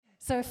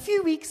So a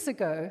few weeks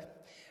ago,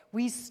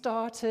 we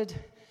started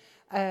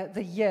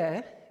the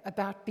year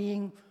about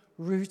being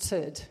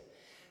rooted.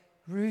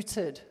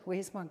 Rooted.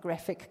 Where's my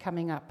graphic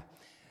coming up?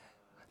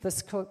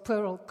 This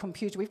poor old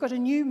computer. We've got a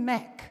new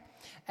Mac,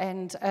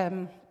 and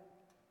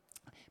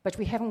but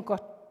we haven't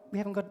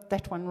got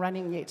that one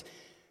running yet.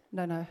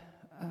 No.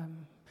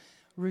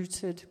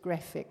 Rooted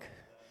graphic.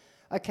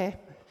 Okay,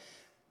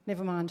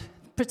 never mind.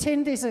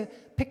 Pretend there's a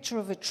picture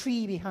of a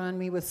tree behind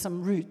me with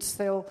some roots.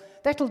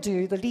 That'll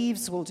do. The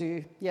leaves will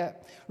do. Yeah,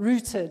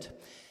 rooted.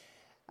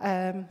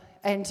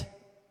 And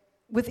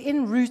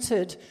within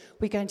rooted,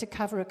 we're going to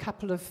cover a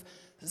couple of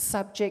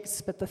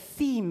subjects, but the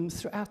theme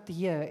throughout the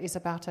year is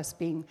about us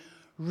being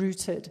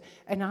rooted.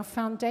 And our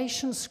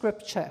foundation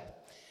scripture,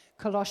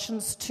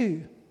 Colossians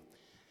 2.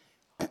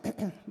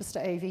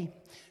 Mr. Avey,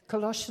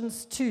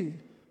 Colossians 2.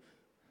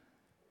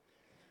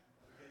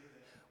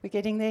 We're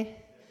getting there?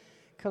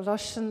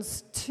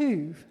 Colossians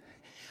 2.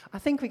 I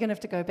think we're going to have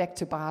to go back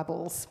to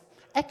Bibles.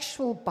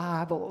 Actual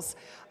Bibles.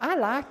 I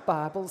like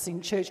Bibles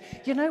in church.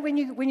 You know, when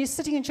you're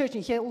sitting in church and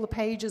you hear all the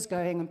pages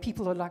going and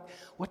people are like,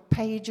 what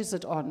page is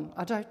it on?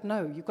 I don't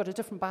know. You've got a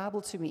different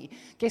Bible to me.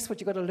 Guess what?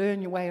 You've got to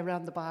learn your way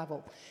around the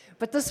Bible.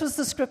 But this was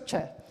the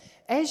scripture.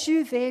 As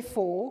you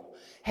therefore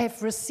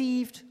have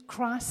received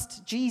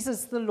Christ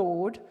Jesus the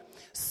Lord,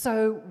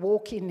 so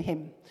walk in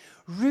him,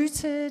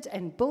 rooted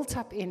and built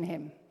up in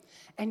him,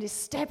 and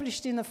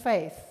established in the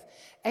faith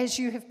as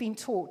you have been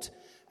taught,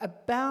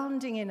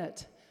 abounding in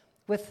it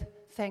with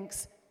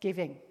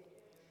thanksgiving.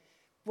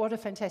 What a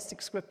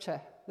fantastic scripture.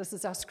 This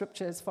is our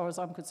scripture as far as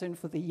I'm concerned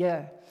for the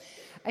year.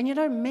 And you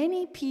know,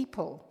 many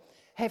people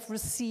have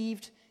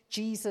received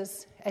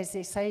Jesus as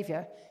their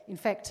Savior. In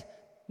fact,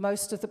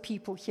 most of the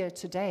people here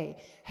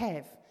today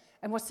have.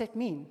 And what's that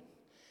mean?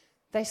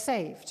 They're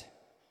saved.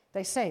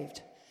 They're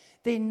saved.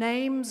 Their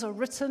names are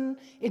written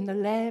in the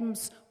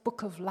Lamb's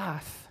book of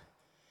life.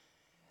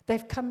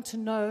 They've come to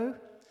know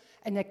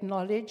and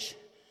acknowledge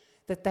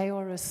that they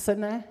are a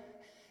sinner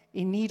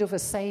in need of a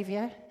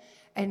Savior,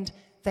 and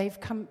they've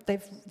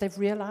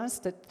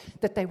realized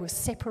that they were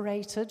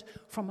separated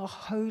from a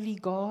holy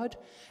God,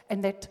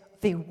 and that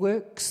their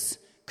works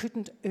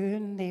couldn't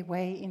earn their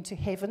way into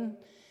heaven,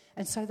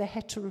 and so they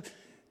had to,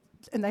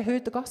 and they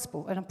heard the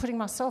gospel. And I'm putting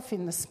myself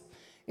in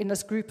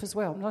this group as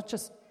well, not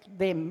just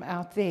them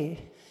out there,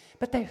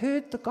 but they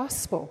heard the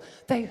gospel.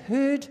 They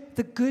heard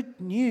the good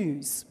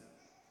news.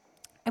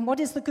 And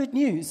what is the good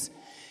news?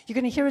 You're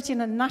going to hear it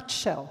in a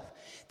nutshell,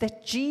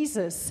 that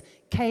Jesus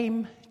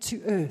came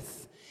to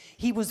earth.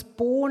 He was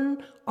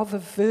born of a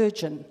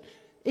virgin.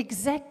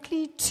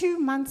 Exactly 2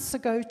 months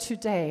ago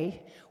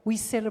today, we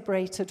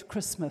celebrated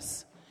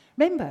Christmas.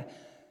 Remember,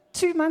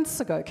 2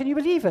 months ago, can you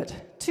believe it?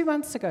 2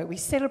 months ago, we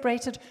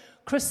celebrated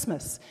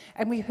Christmas,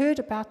 and we heard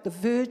about the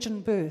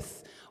virgin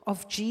birth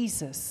of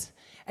Jesus,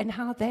 and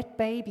how that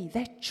baby,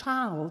 that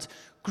child,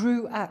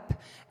 grew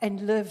up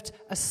and lived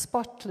a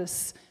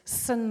spotless,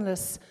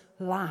 sinless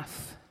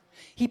life.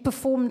 He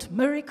performed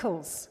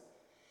miracles,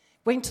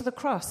 went to the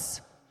cross,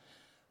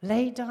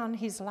 laid down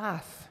his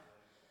life,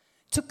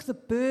 took the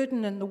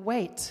burden and the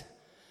weight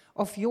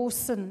of your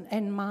sin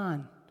and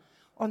mine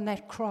on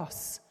that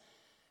cross,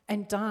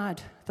 and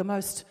died the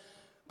most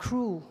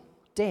cruel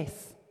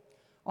death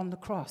on the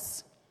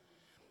cross.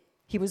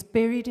 He was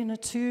buried in a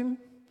tomb.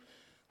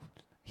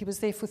 He was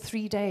there for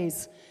 3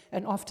 days,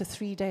 and after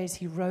 3 days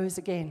he rose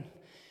again,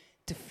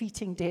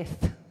 defeating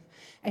death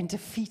and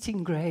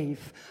defeating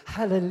grave.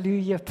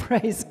 Hallelujah,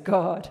 praise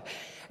God.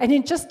 And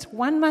in just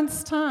 1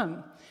 month's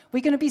time,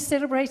 we're going to be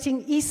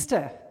celebrating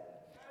Easter,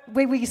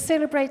 where we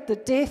celebrate the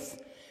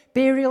death,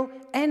 burial,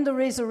 and the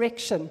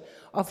resurrection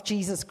of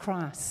Jesus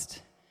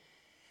Christ.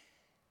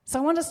 So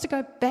I want us to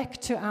go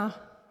back to our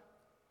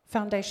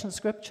foundation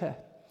scripture,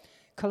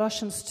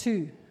 Colossians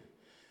 2,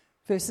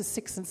 verses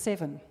 6 and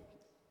 7.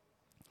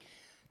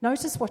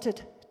 Notice what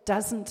it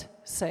doesn't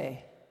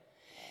say.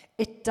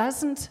 It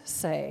doesn't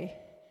say,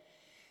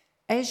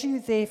 as you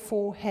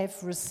therefore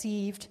have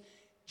received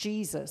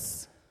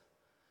Jesus,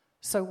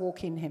 so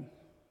walk in him.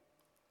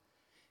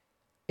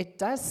 It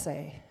does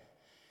say,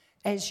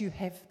 as you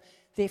have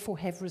therefore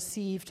have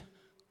received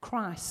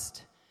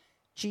Christ,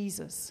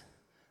 Jesus,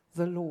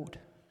 the Lord,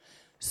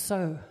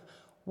 so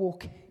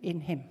walk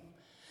in him.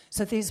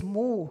 So there's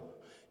more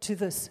to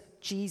this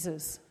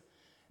Jesus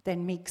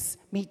than meets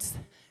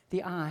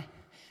the eye.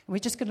 And we're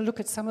just going to look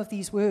at some of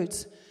these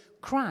words.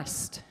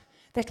 Christ,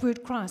 that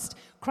word Christ.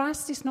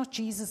 Christ is not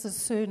Jesus'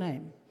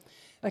 surname.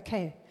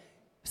 Okay,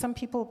 some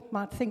people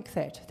might think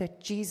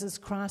that Jesus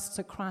Christ,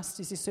 so Christ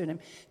is his surname.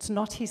 It's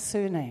not his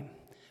surname.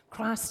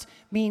 Christ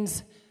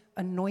means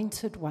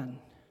anointed one.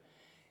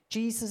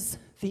 Jesus,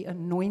 the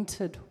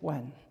anointed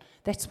one.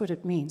 That's what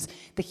it means.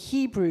 The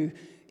Hebrew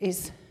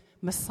is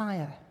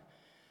Messiah.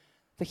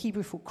 The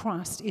Hebrew for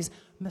Christ is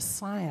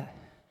Messiah.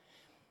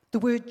 The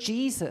word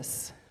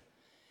Jesus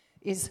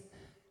is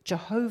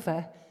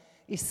Jehovah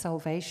is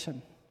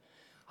salvation.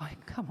 Oh,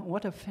 come on,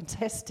 what a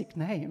fantastic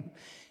name.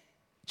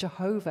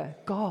 Jehovah,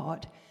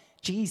 God,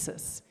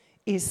 Jesus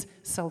is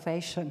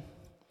salvation.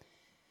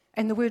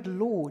 And the word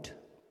Lord,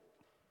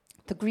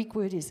 The Greek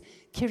word is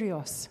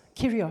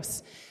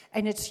kyrios,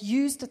 and it's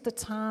used at the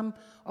time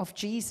of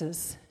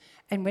Jesus.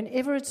 And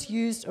whenever it's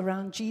used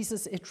around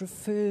Jesus, it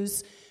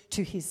refers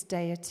to his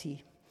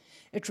deity.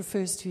 It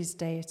refers to his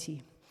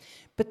deity.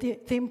 But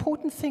the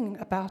important thing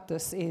about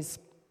this is,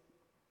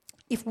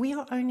 if we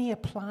are only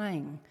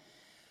applying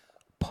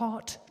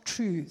part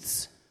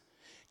truths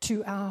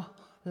to our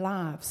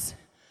lives,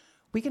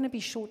 we're going to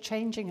be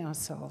shortchanging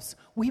ourselves.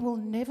 We will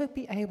never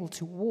be able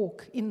to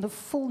walk in the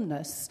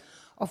fullness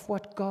of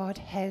what God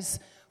has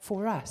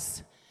for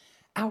us.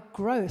 Our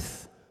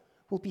growth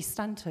will be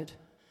stunted.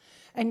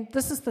 And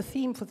this is the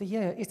theme for the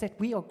year, is that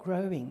we are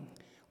growing.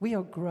 We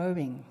are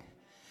growing.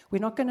 We're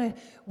not going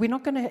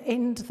to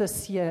end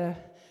this year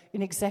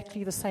in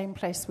exactly the same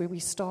place where we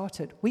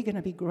started. We're going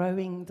to be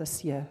growing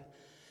this year.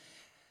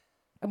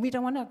 And we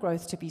don't want our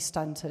growth to be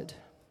stunted.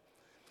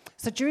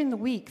 So during the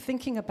week,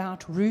 thinking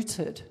about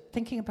rooted,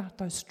 thinking about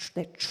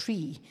that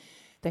tree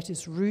that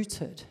is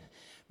rooted,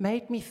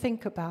 made me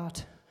think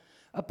about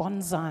a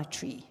bonsai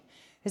tree.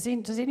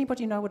 Does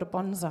anybody know what a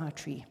bonsai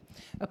tree?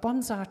 A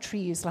bonsai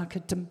tree is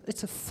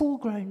it's a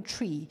full-grown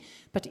tree,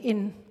 but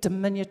in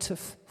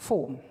diminutive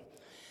form.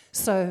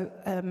 So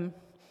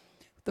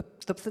the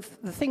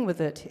thing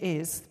with it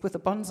is, with a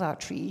bonsai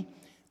tree,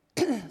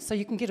 so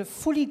you can get a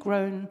fully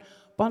grown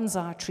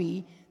bonsai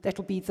tree that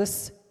will be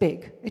this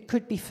big. It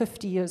could be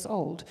 50 years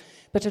old,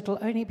 but it will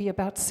only be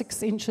about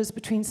 6 inches,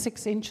 between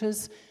 6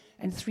 inches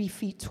and 3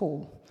 feet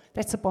tall.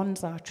 That's a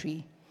bonsai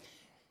tree.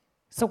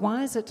 So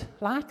why is it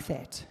like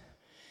that?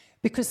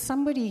 Because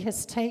somebody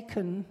has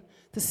taken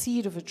the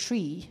seed of a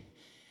tree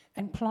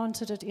and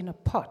planted it in a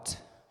pot.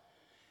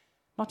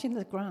 Not in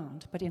the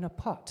ground, but in a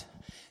pot.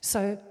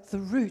 So the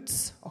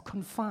roots are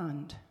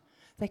confined.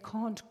 They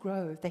can't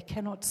grow. They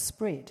cannot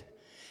spread.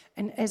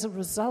 And as a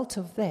result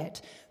of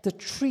that, the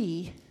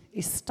tree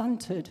is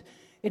stunted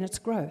in its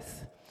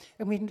growth.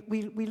 And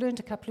we learned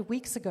a couple of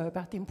weeks ago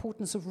about the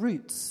importance of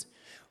roots.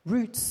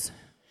 Roots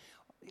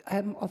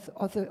are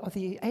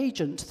the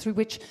agent through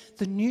which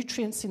the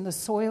nutrients in the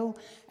soil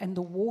and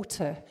the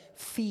water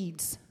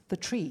feeds the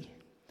tree.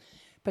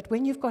 But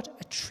when you've got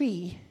a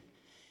tree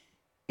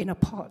in a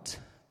pot,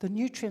 the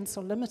nutrients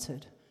are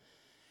limited.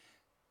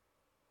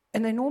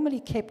 And they're normally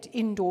kept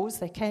indoors.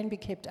 They can be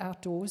kept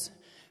outdoors.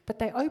 But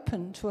they're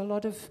open to a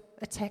lot of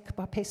attack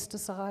by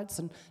pesticides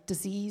and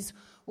disease,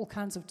 all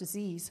kinds of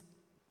disease.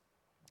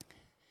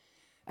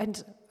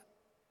 And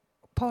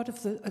part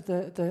of the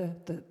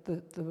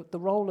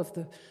role of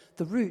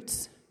the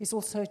roots is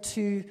also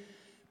to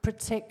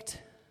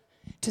protect,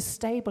 to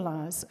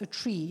stabilize a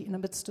tree in the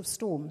midst of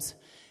storms.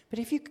 But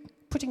if you're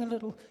putting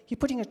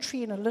a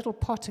tree in a little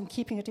pot and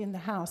keeping it in the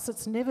house,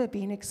 it's never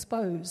been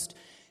exposed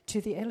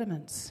to the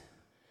elements,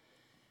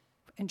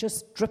 and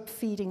just drip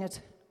feeding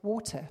it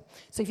water.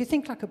 So if you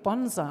think like a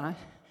bonsai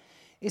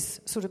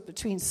is sort of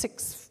between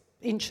 6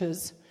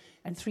 inches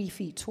and 3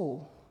 feet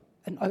tall,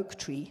 an oak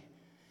tree,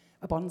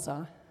 a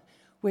bonsai,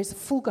 whereas a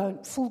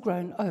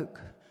full-grown oak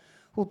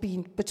will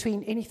be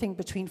anything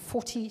between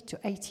 40 to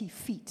 80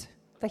 feet.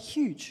 They're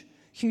huge,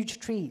 huge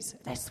trees.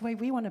 That's the way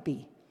we want to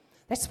be.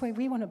 That's the way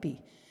we want to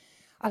be.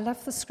 I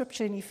love the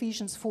scripture in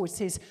Ephesians 4. It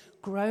says,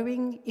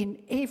 growing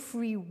in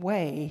every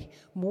way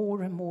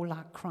more and more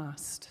like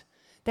Christ.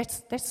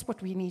 That's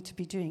what we need to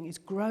be doing, is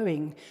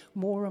growing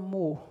more and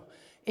more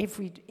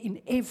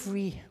in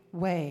every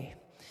way.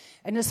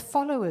 And as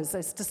followers,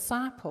 as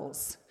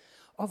disciples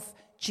of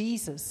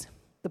Jesus,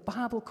 the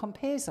Bible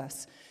compares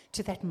us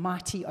to that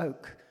mighty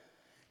oak,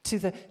 to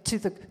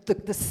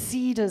the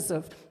cedars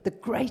of the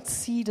great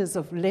cedars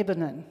of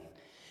Lebanon,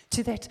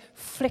 to that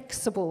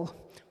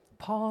flexible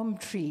palm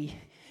tree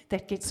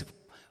that gets,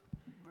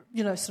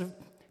 sort of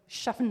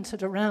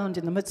shunted around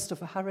in the midst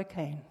of a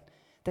hurricane,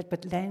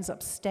 but lands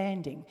up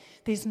standing.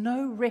 There's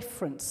no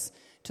reference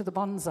to the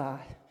bonsai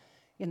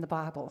in the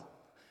Bible.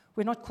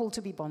 We're not called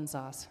to be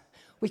bonsais.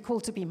 We're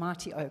called to be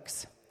mighty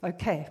oaks.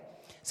 Okay.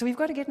 So we've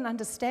got to get an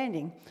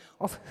understanding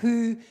of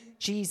who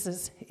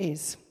Jesus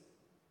is.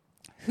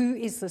 Who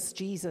is this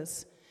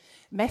Jesus?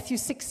 Matthew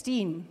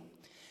 16,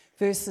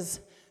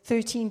 verses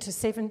 13 to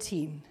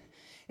 17,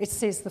 it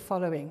says the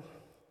following.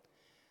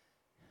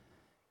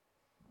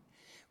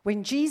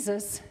 When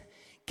Jesus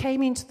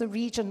came into the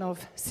region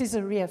of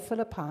Caesarea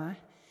Philippi,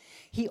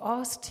 he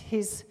asked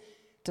his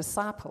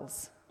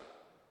disciples,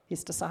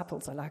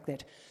 I like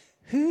that,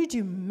 who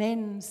do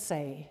men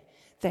say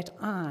that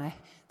I,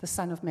 the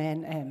Son of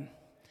Man, am?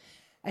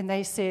 And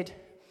they said,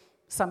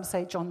 some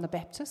say John the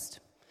Baptist,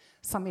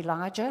 some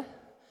Elijah,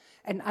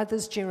 and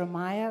others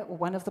Jeremiah or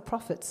one of the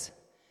prophets.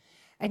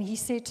 And he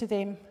said to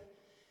them,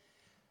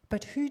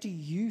 but who do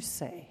you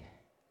say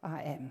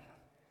I am?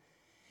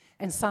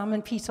 And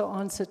Simon Peter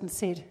answered and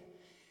said,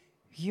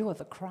 you are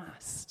the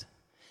Christ,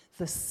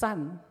 the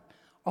Son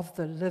of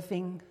the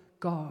living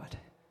God.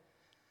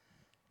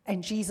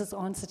 And Jesus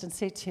answered and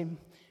said to him,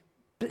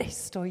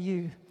 blessed are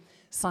you,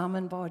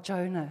 Simon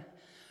Bar-Jonah,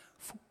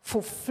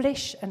 for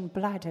flesh and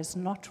blood has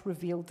not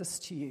revealed this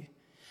to you,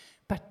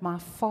 but my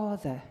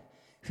Father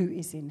who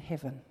is in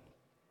heaven.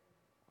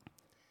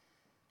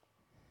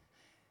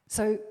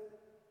 So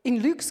in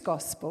Luke's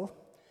gospel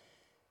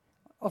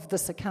of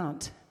this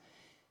account,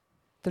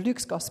 the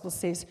Luke's gospel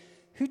says,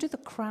 who do the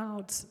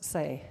crowds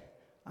say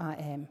I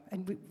am?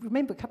 And we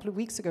remember a couple of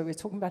weeks ago we were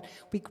talking about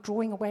we're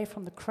drawing away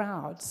from the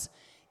crowds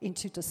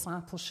into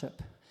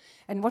discipleship.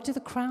 And what do the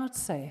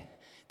crowds say?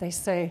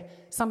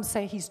 Some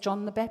say he's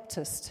John the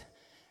Baptist.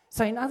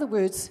 So in other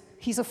words,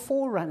 he's a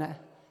forerunner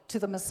to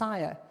the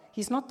Messiah.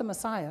 He's not the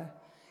Messiah.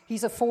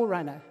 He's a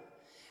forerunner.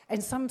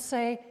 And some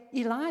say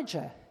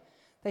Elijah.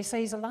 They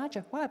say he's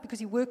Elijah. Why? Because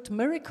he worked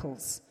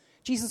miracles.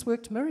 Jesus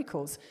worked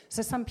miracles.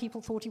 So some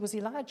people thought he was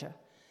Elijah.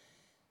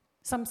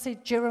 Some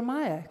said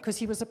Jeremiah because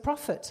he was a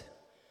prophet.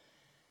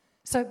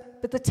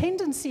 But the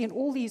tendency in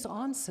all these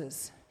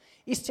answers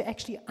is to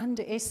actually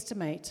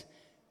underestimate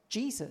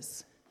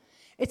Jesus.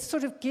 It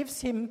sort of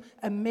gives him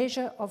a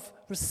measure of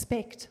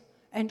respect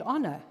and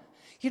honor.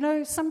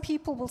 Some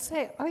people will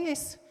say, oh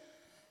yes,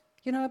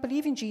 I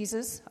believe in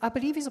Jesus. I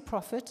believe he's a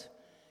prophet.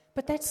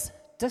 But that's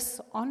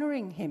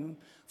dishonoring him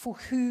for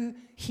who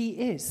he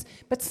is.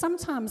 But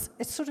sometimes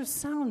it sort of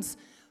sounds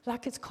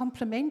like it's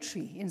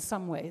complimentary in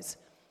some ways.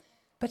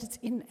 But it's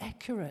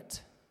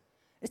inaccurate.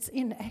 It's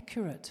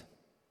inaccurate.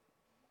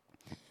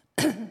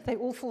 They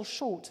all fall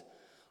short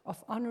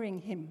of honoring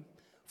him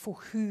for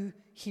who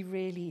he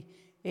really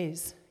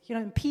is.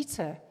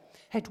 Peter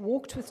had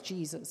walked with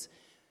Jesus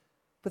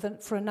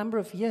for a number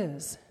of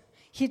years.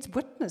 He'd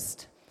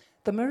witnessed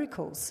the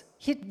miracles.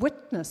 He'd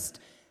witnessed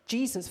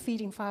Jesus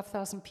feeding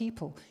 5,000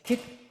 people.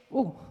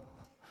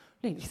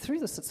 Nearly threw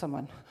this at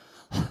someone.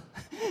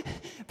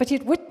 But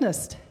he'd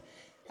witnessed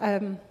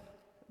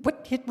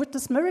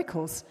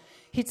miracles.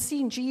 He'd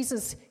seen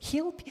Jesus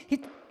heal.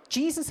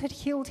 Jesus had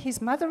healed his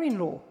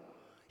mother-in-law.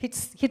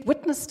 He'd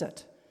witnessed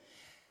it.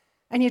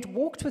 And he'd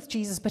walked with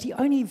Jesus, but he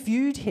only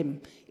viewed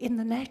him in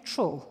the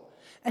natural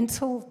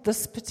until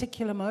this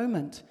particular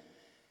moment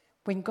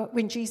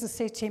when Jesus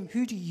said to him,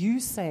 who do you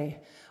say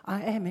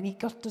I am? And he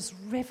got this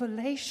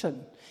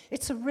revelation.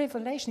 It's a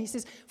revelation. He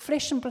says,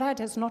 flesh and blood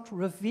has not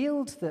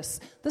revealed this.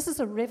 This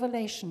is a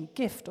revelation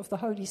gift of the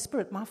Holy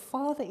Spirit. My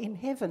Father in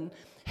heaven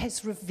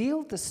has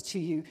revealed this to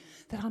you,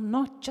 that I'm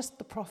not just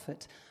the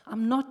prophet.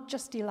 I'm not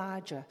just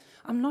Elijah.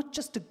 I'm not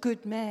just a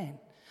good man.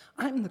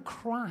 I'm the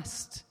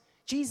Christ.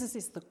 Jesus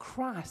is the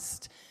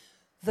Christ,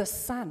 the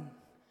Son.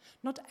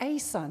 Not a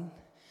son,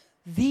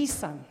 the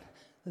Son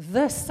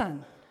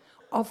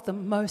of the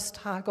Most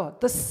High God,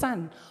 the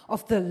Son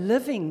of the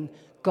living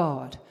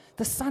God,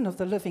 the Son of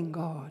the living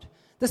God.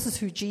 This is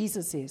who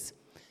Jesus is.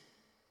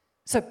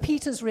 So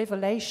Peter's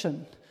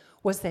revelation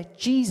was that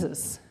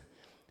Jesus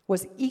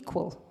was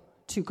equal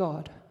to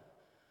God.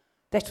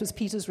 That was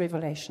Peter's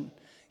revelation.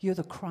 You're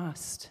the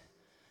Christ,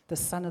 the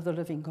Son of the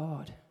living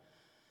God.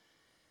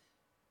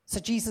 So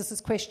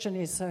Jesus' question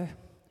is,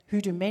 who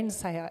do men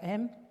say I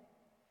am?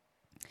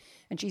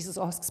 And Jesus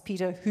asks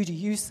Peter, who do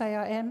you say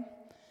I am?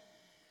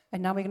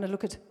 And now we're going to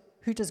look at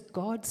who does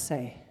God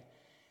say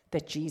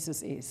that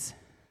Jesus is.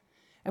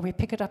 And we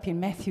pick it up in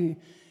Matthew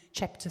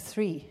chapter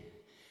 3,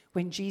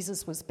 when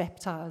Jesus was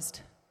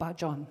baptized by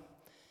John.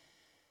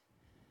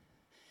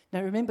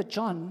 Now remember,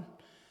 John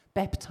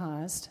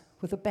baptized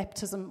with a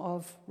baptism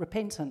of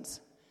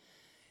repentance.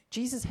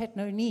 Jesus had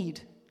no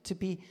need to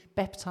be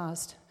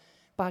baptized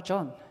by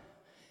John.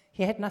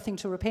 He had nothing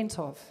to repent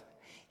of.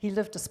 He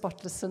lived a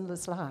spotless,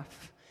 sinless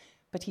life.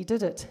 But he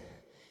did it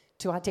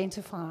to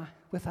identify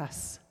with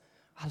us.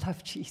 I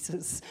love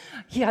Jesus.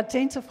 He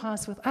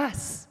identifies with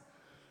us.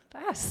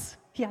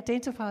 He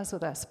identifies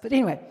with us. But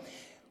anyway,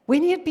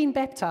 when he had been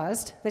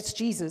baptized, that's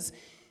Jesus,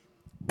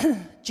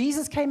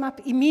 Jesus came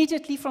up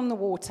immediately from the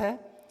water,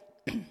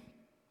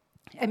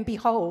 and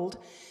behold,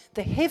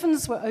 the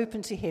heavens were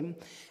opened to him,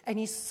 and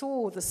he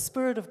saw the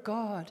Spirit of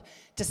God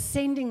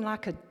descending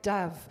like a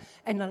dove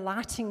and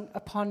alighting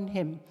upon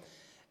him.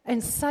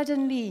 And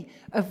suddenly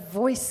a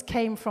voice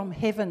came from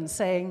heaven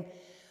saying,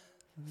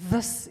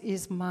 "This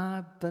is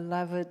my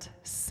beloved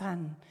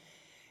Son,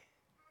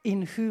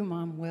 in whom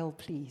I'm well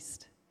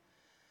pleased."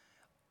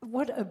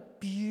 What a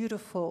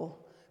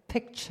beautiful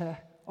picture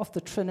of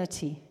the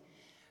Trinity.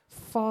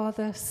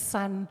 Father,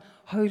 Son,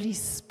 Holy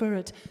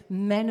Spirit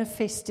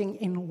manifesting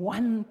in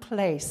one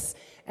place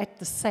at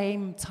the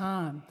same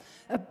time.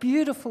 A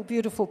beautiful,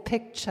 beautiful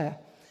picture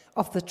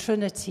of the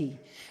Trinity.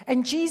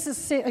 And Jesus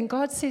said, and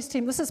God says to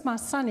him, "This is my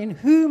Son in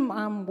whom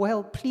I'm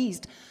well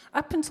pleased."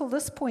 Up until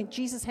this point,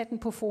 Jesus hadn't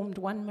performed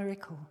one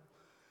miracle.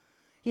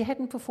 He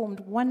hadn't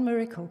performed one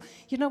miracle.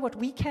 You know what?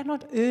 We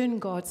cannot earn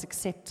God's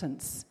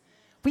acceptance.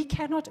 We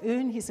cannot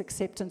earn his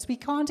acceptance. He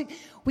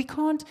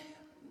can't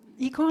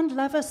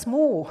love us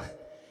more.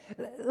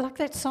 Like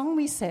that song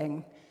we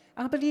sang.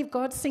 I believe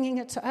God's singing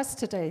it to us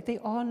today. There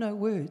are no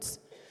words.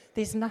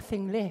 There's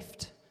nothing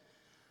left.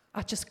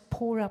 I just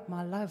pour out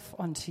my love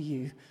onto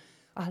you.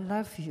 I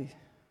love you.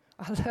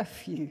 I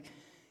love you.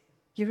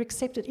 You're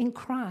accepted in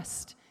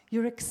Christ.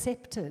 You're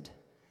accepted.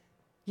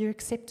 You're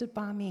accepted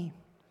by me.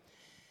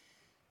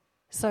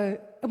 So,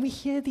 and we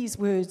hear these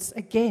words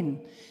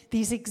again,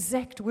 these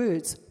exact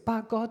words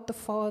by God the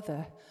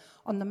Father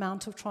on the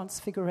Mount of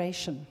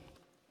Transfiguration.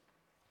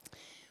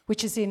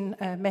 which is in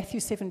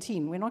Matthew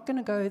 17. We're not going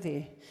to go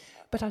there,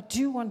 but I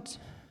just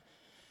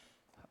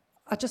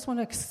want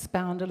to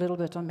expound a little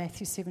bit on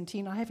Matthew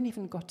 17. I haven't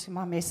even got to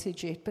my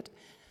message yet, but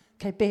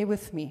okay, bear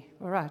with me.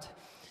 All right.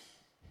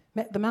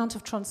 The Mount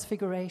of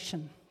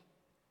Transfiguration.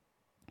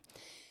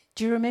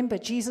 Do you remember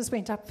Jesus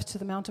went up to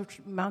this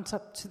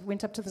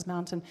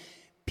mountain?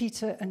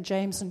 Peter and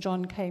James and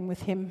John came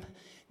with him.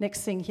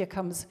 Next thing, here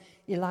comes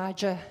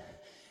Elijah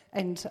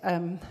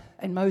and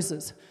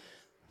Moses.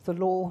 The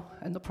law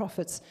and the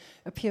prophets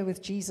appear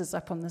with Jesus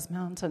up on this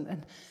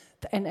mountain,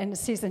 and it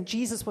says, and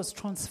Jesus was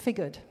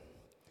transfigured.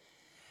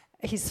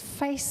 His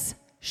face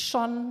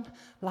shone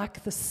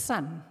like the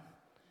sun,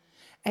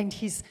 and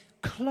his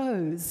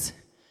clothes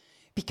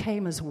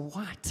became as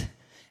white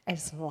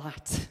as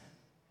light.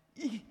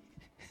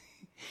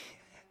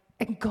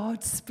 And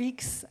God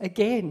speaks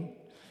again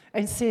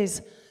and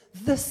says,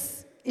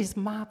 this is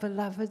my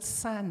beloved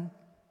Son,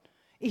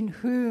 in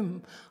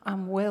whom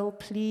I'm well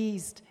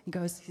pleased. He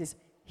says,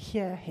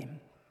 hear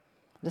him.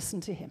 Listen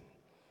to him.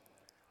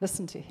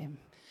 Listen to him.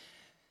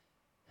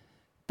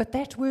 But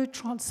that word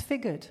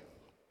transfigured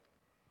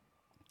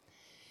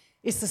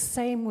is the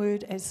same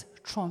word as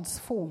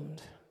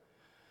transformed,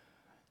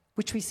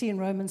 which we see in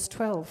Romans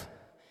 12.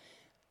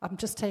 I'm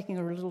just taking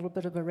a little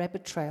bit of a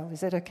rabbit trail. Is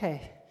that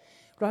okay?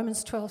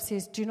 Romans 12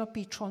 says, do not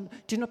be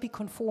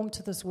conformed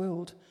to this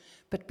world,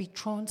 but be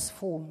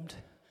transformed,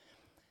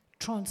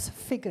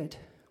 transfigured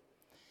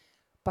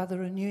by the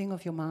renewing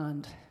of your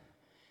mind,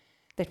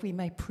 that we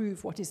may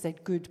prove what is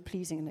that good,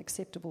 pleasing, and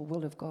acceptable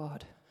will of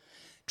God.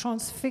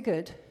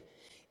 Transfigured,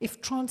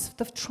 if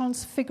the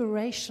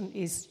transfiguration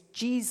is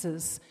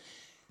Jesus'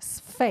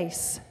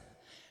 face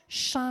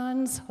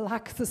shines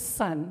like the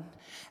sun,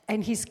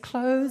 and his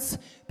clothes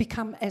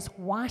become as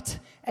white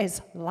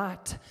as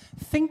light.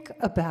 Think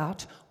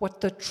about what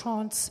the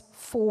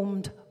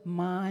transformed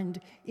mind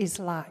is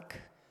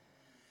like.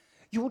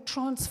 Your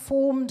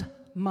transformed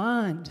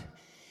mind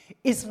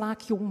is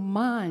like your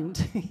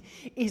mind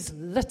is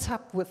lit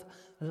up with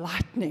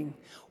lightning,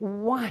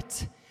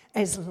 white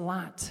as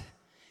light,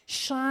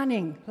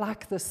 shining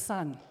like the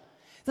sun.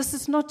 This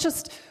is not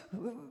just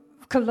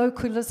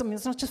colloquialism,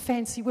 it's not just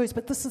fancy words,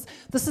 but this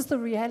is the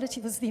reality,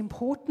 this is the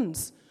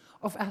importance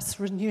of us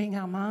renewing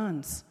our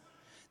minds.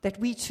 That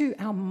we too,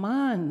 our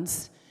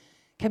minds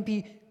can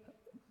be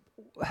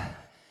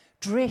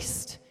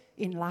dressed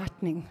in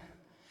lightning.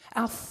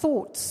 Our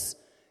thoughts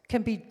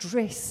can be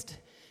dressed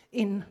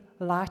in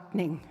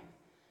lightning.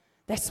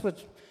 That's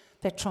what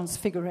that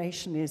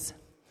transfiguration is.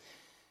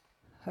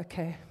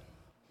 Okay.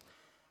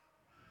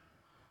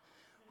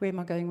 Where am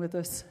I going with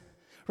this?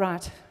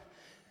 Right.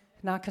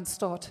 Now I can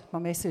start my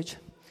message.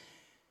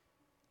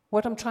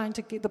 What I'm trying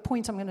to get, the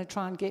point I'm going to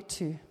try and get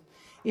to,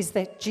 is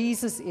that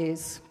Jesus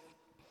is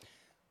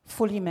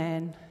fully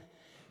man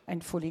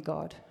and fully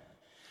God.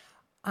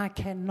 I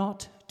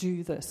cannot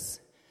do this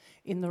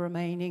in the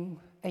remaining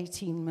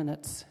 18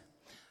 minutes.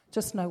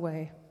 Just no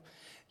way.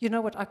 You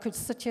know what? I could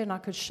sit here and I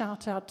could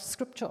shout out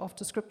scripture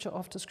after scripture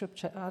after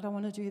scripture. I don't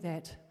want to do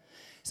that.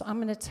 So I'm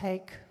going to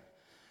take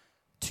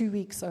 2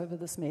 weeks over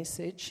this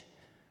message,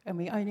 and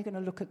we're only going to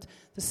look at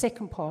the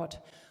second part.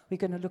 We're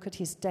going to look at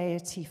his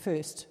deity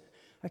first.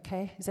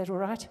 Okay? Is that all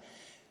right?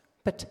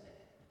 But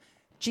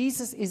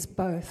Jesus is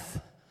both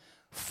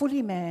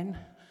fully man,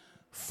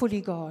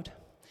 fully God.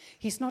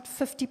 He's not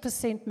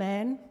 50%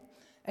 man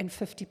and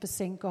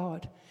 50%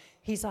 God.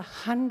 He's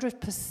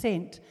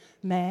 100%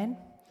 man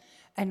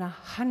and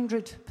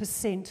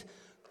 100%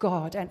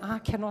 God. And I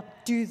cannot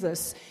do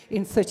this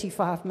in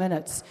 35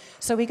 minutes.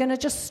 So we're going to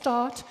just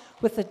start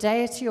with the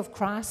deity of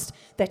Christ,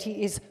 that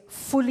he is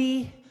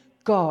fully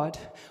God.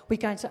 We're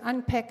going to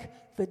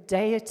unpack the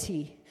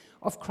deity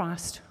of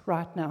Christ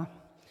right now.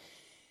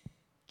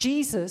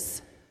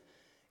 Jesus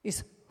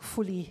is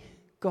fully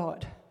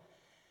God.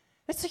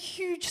 That's a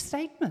huge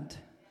statement.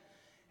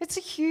 It's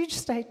a huge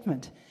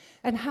statement.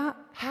 And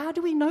how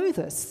do we know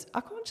this?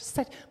 I can't just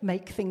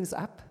make things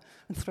up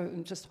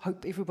and just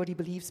hope everybody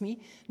believes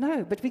me.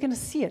 No, but we're going to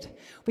see it.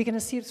 We're going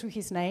to see it through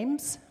his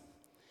names,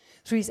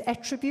 through his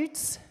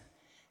attributes,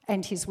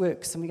 and his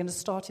works. And we're going to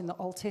start in the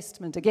Old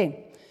Testament again.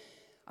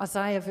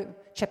 Isaiah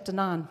chapter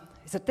 9.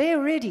 Is it there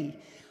already?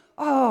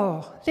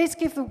 Oh, let's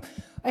give the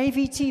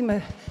AV team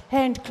a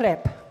hand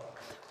clap.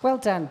 Well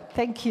done.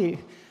 Thank you.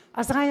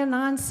 Isaiah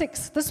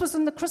 9:6. This was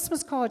in the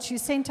Christmas cards you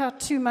sent out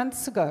 2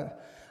 months ago.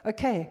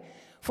 Okay.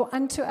 For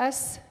unto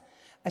us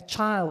a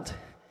child,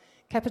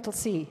 capital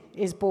C,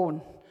 is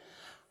born.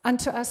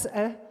 Unto us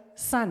a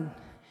son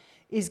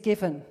is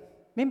given.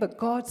 Remember,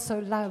 God so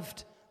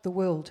loved the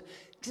world.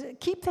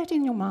 Keep that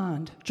in your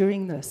mind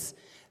during this,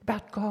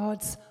 about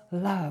God's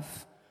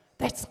love.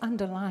 That's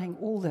underlying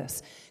all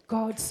this.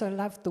 God so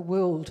loved the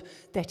world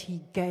that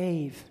he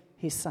gave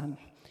his son.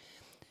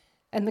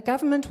 And the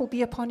government will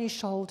be upon his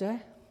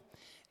shoulder,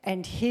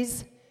 and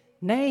his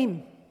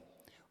name,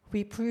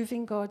 we're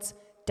proving God's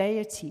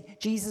deity,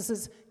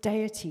 Jesus'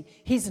 deity.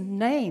 His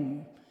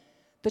name,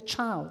 the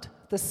child,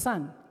 the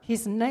son,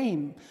 his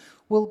name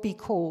will be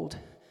called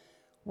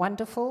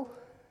Wonderful,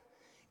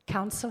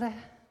 Counselor,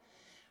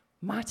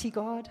 Mighty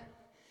God,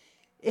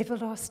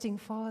 Everlasting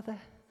Father,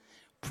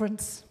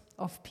 Prince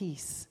of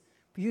Peace.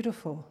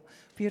 Beautiful,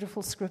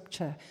 beautiful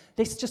scripture.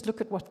 Let's just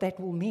look at what that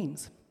all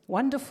means.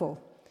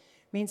 Wonderful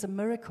means a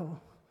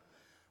miracle,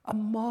 a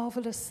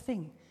marvelous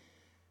thing.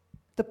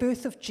 The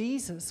birth of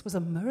Jesus was a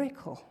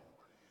miracle.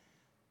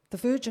 The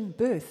virgin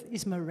birth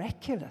is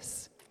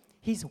miraculous.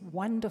 He's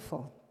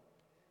wonderful.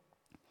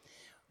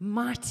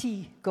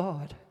 Mighty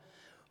God.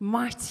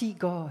 Mighty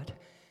God.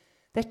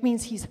 That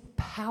means he's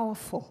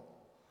powerful.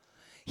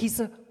 He's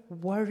a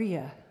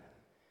warrior.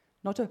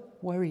 Not a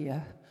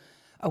warrior.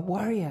 A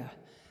warrior.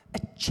 A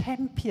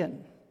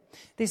champion.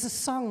 There's a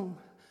song,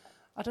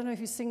 I don't know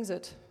who sings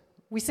it.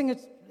 We sing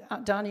it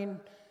down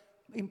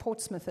in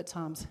Portsmouth at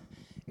times.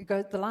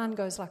 The line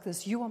goes like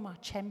this: you are my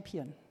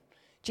champion.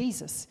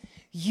 Jesus,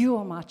 you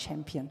are my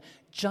champion.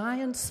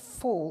 Giants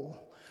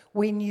fall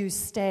when you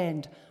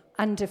stand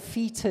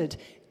undefeated.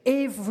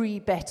 Every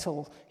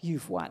battle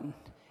you've won.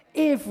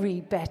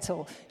 Every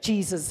battle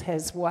Jesus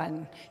has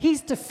won.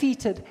 He's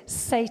defeated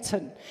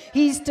Satan.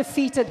 He's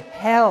defeated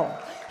hell.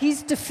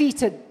 He's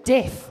defeated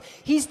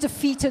death. He's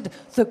defeated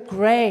the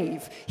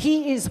grave.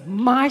 He is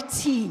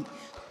mighty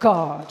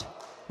God.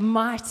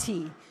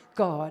 Mighty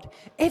God.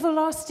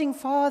 Everlasting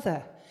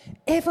Father.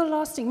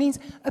 Everlasting means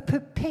a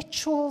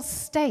perpetual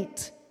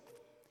state.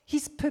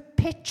 He's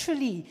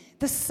perpetually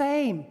the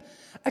same.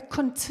 A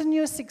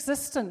continuous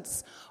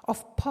existence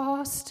of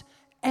past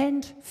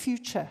and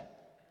future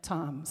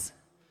times.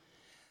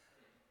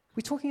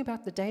 We're talking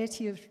about the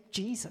deity of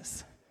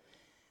Jesus.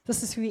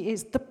 This is who he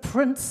is, the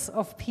Prince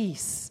of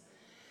Peace.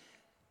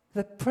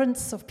 The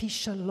Prince of Peace,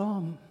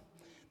 Shalom.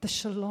 The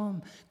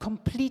Shalom,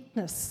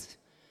 completeness,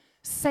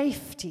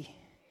 safety,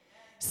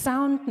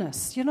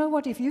 soundness. You know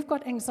what? If you've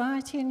got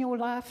anxiety in your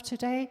life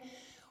today,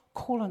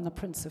 call on the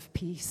Prince of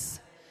Peace.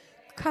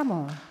 Come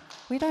on.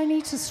 We don't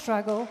need to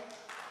struggle.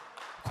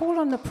 Call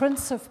on the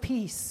Prince of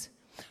Peace.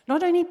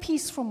 Not only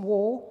peace from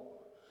war,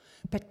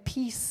 but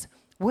peace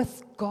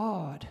with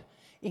God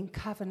in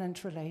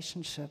covenant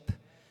relationship.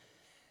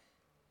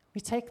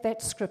 We take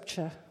that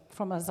scripture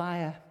from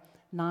Isaiah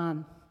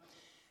 9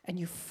 and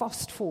you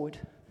fast forward,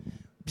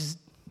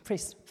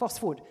 fast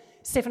forward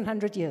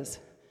 700 years,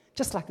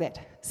 just like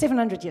that,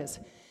 700 years.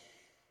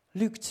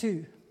 Luke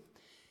 2,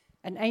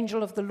 an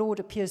angel of the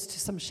Lord appears to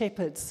some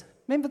shepherds.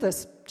 Remember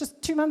this,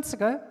 just 2 months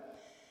ago.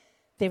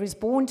 There is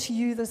born to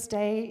you this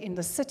day in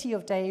the city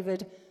of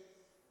David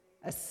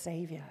a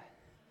Savior,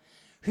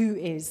 who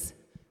is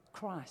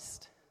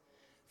Christ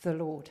the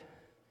Lord.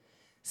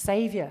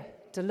 Savior,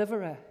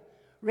 deliverer,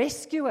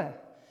 rescuer.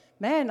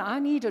 Man, I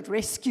needed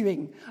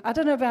rescuing. I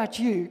don't know about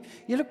you.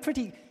 You look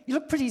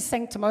pretty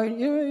sanctimonious.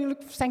 You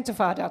look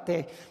sanctified out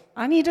there.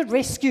 I needed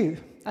rescue,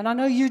 and I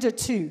know you did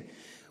too.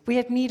 We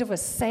had need of a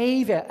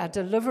Savior, a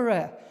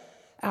deliverer,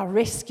 our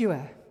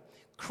rescuer.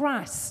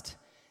 Christ,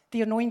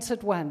 the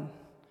anointed one.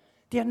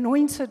 The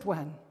anointed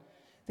one.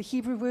 The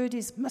Hebrew word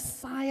is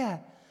Messiah.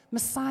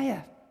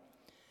 Messiah.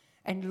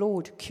 And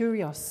Lord,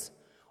 Kyrios,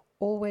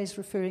 always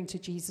referring to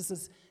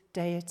Jesus'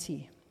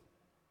 deity.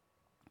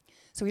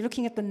 So we're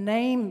looking at the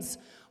names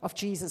of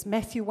Jesus.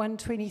 Matthew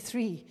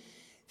 1:23.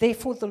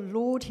 Therefore the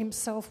Lord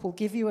himself will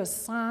give you a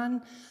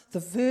sign. The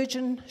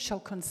virgin shall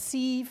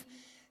conceive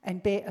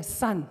and bear a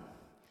son,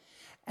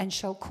 and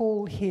shall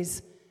call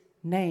his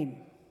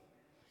name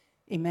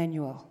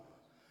Emmanuel,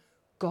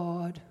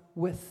 God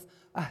with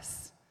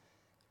us.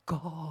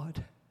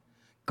 God,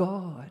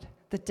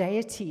 the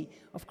deity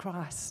of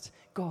Christ,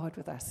 God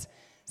with us.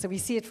 So we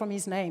see it from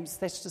his names.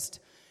 That's just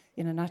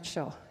in a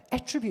nutshell.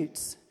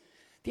 Attributes,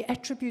 the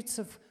attributes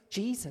of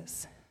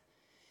Jesus.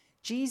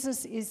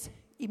 Jesus is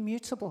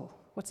immutable.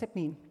 What's that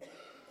mean?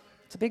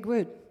 It's a big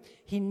word.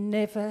 He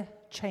never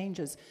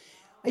changes.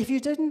 If you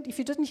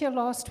didn't hear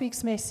last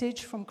week's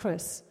message from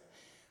Chris,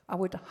 I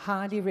would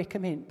highly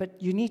recommend,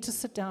 but you need to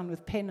sit down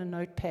with pen and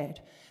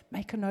notepad.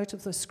 Make a note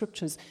of those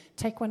scriptures.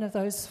 Take one of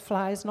those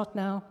flyers, not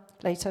now,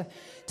 later.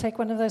 Take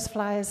one of those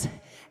flyers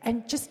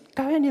and just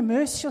go and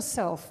immerse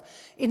yourself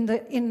in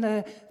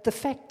the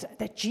fact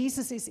that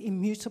Jesus is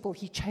immutable.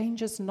 He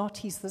changes not.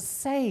 He's the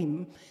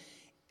same.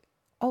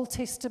 Old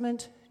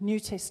Testament, New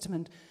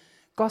Testament,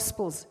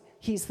 Gospels,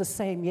 he's the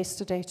same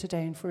yesterday,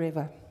 today, and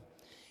forever.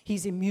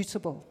 He's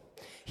immutable.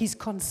 He's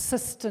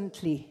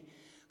consistently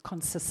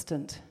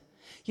consistent.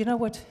 You know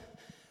what?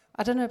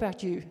 I don't know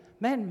about you.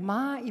 Man,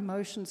 my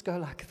emotions go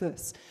like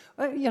this.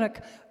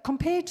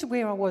 Compared to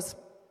where I was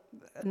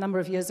a number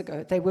of years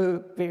ago, they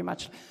were very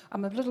much,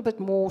 I'm a little bit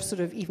more sort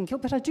of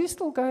even-keeled, but I do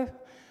still go,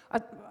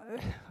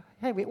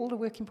 hey, we're all a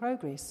work in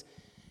progress.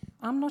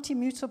 I'm not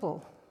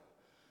immutable.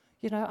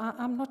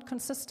 I'm not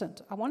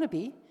consistent. I want to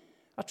be.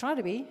 I try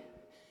to be.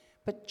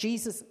 But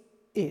Jesus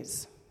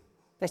is.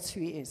 That's who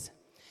he is.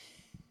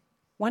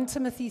 1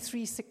 Timothy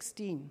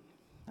 3:16.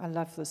 I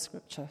love this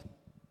scripture.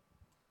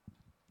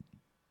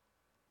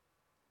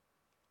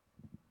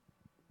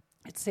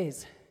 It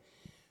says,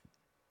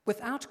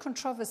 without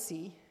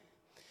controversy,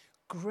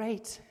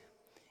 great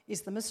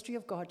is the mystery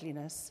of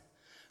godliness.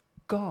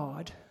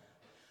 God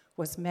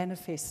was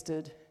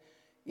manifested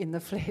in the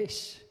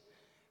flesh.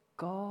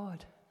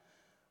 God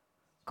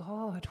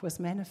God was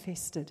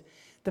manifested.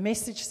 The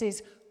message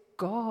says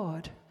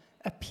God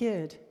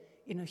appeared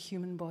in a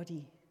human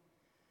body.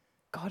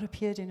 God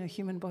appeared in a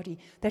human body.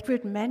 That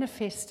word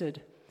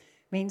manifested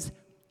means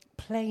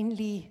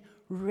plainly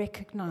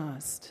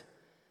recognized.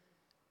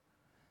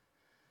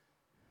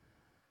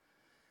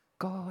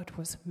 God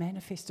was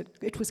manifested.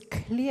 It was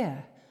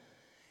clear.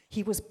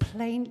 He was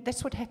plain.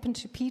 That's what happened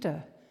to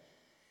Peter.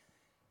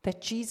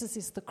 That Jesus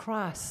is the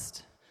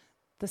Christ,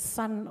 the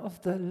Son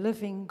of the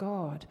living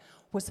God,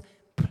 was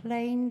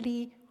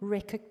plainly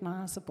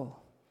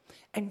recognizable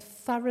and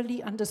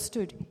thoroughly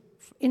understood.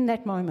 In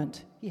that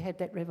moment, he had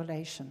that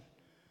revelation.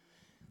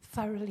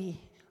 Thoroughly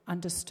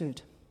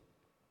understood.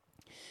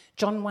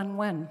 John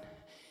 1:1.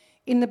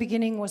 In the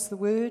beginning was the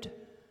Word.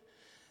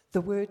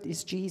 The Word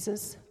is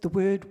Jesus. The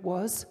Word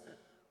was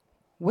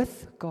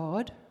with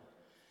God,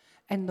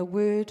 and the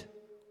Word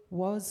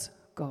was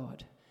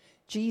God.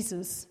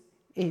 Jesus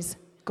is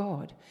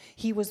God.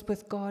 He was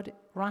with God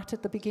right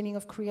at the beginning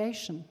of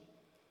creation.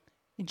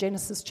 In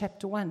Genesis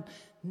chapter 1,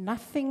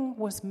 nothing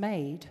was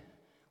made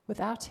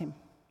without him.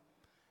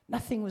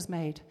 Nothing was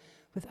made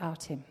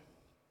without him.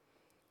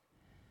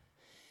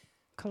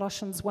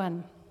 Colossians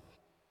 1.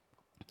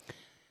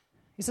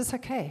 Is this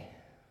okay?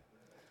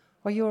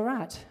 Are you all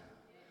right?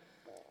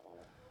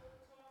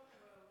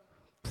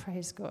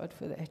 Praise God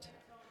for that.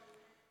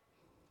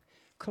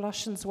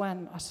 Colossians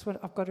 1.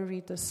 I've got to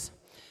read this.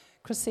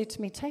 Chris said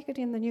to me, take it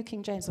in the New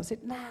King James. I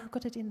said, no, I've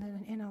got it in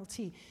the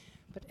NLT.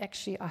 But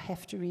actually, I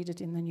have to read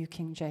it in the New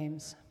King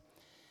James.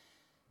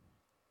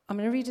 I'm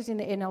going to read it in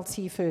the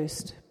NLT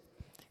first.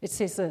 It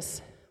says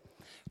this: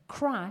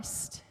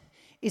 Christ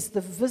is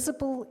the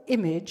visible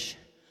image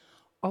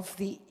of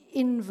the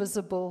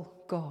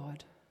invisible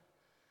God.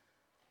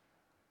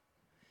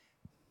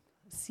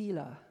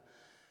 Selah.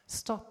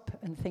 Stop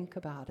and think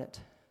about it.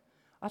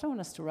 I don't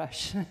want us to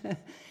rush.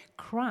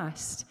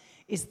 Christ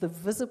is the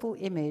visible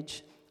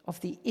image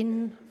of the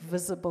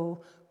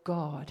invisible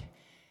God.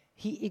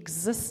 He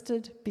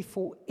existed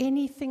before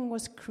anything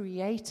was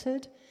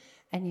created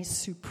and is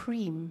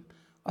supreme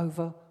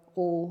over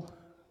all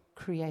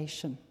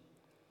creation.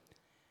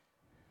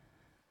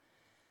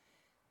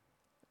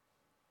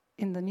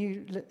 In the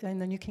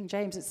New King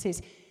James, it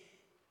says,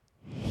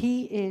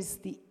 He is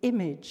the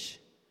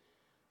image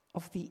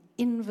of the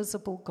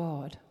invisible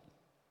God,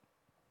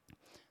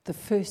 the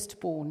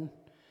firstborn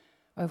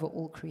over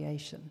all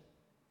creation.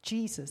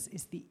 Jesus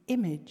is the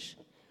image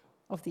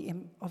of the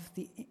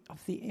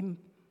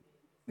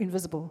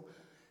invisible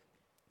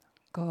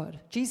God.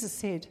 Jesus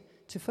said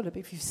to Philip,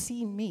 if you've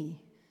seen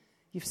me,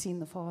 you've seen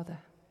the Father.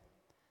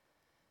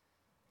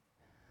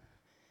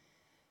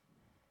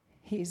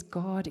 He is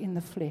God in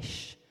the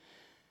flesh,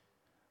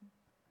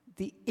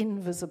 the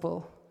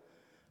invisible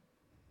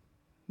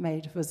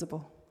made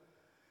visible.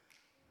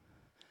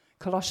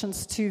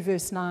 Colossians 2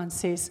 verse 9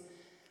 says,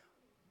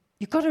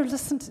 you've got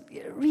to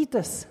read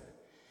this.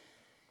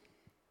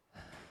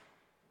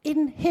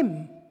 In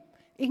him,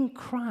 in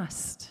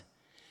Christ,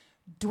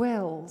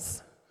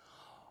 dwells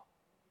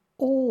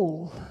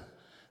all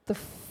the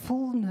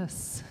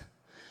fullness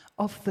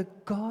of the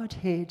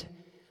Godhead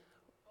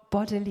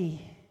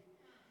bodily.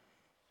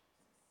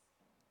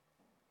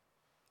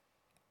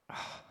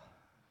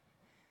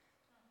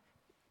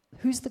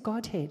 Who's the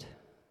Godhead?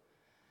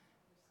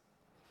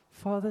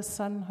 Father,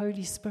 Son,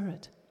 Holy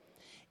Spirit.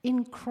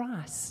 In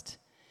Christ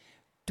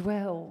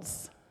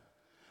dwells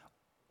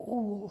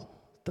all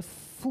the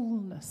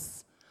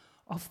fullness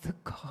of the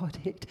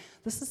Godhead.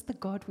 This is the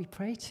God we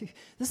pray to.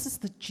 This is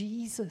the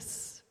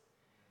Jesus.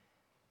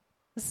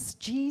 This is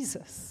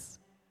Jesus.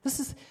 This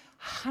is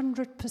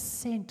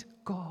 100%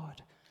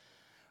 God.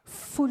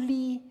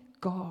 Fully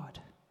God.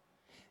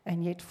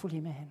 And yet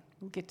fully man.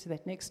 We'll get to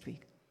that next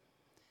week.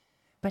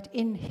 But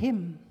in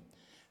him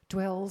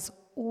dwells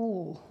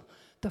all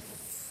the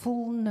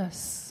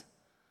fullness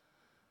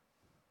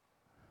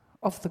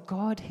of the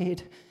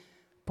Godhead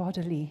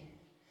bodily.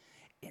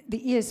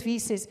 The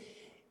ESV says,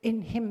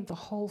 in him the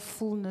whole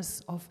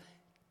fullness of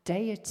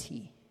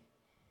deity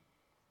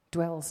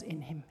dwells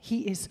in him.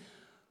 He is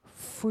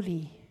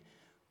fully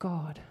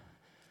God.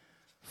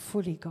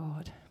 Fully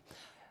God.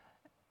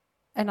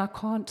 And I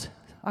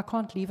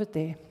can't leave it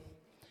there.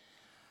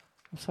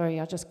 I'm sorry,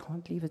 I just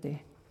can't leave it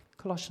there.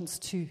 Colossians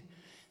 2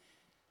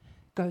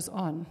 goes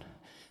on.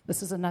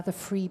 This is another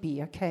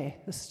freebie, okay?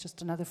 This is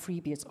just another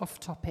freebie. It's off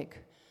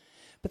topic.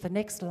 But the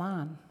next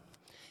line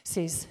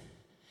says,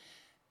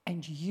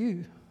 and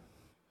you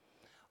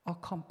are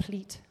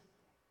complete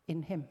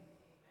in him,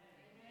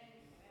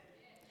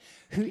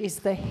 who is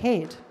the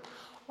head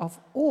of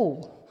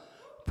all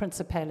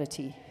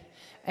principality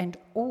and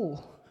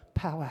all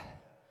power.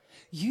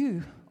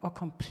 You are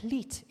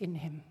complete in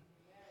him.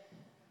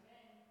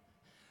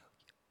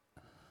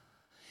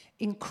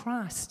 In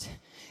Christ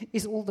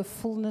is all the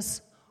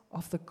fullness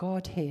of the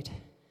Godhead.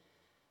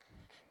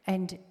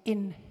 And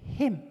in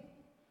him,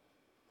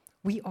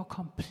 we are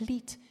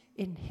complete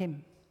in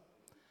him.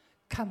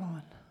 Come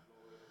on.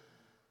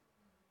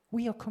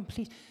 We are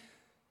complete.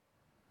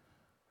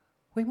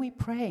 When we're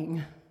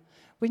praying,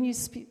 When you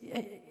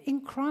in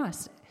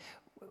Christ,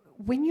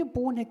 when you're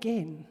born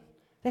again,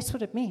 that's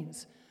what it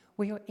means.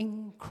 We are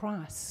in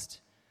Christ.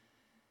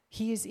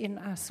 He is in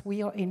us.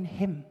 We are in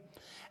him.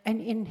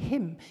 And in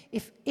him,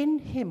 if in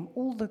him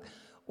all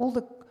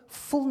the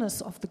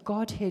fullness of the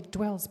Godhead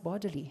dwells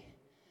bodily,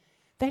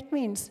 that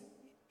means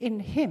in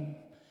him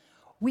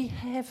we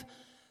have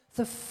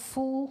the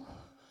full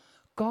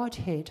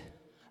Godhead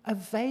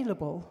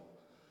available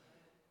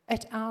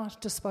at our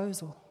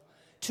disposal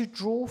to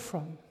draw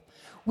from,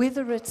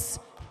 whether it's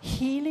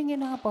healing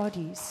in our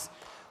bodies,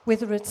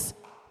 whether it's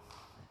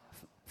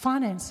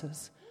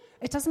finances,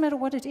 it doesn't matter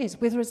what it is,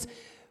 whether it's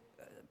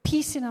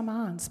peace in our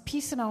minds,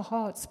 peace in our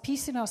hearts,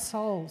 peace in our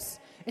souls,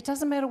 it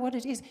doesn't matter what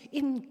it is.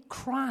 In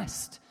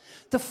Christ,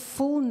 the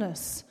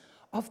fullness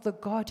of the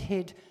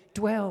Godhead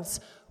dwells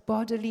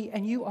bodily,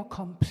 and you are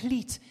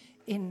complete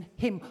in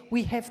him.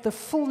 We have the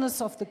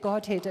fullness of the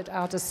Godhead at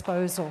our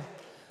disposal.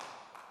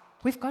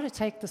 We've got to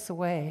take this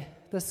away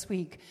this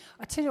week.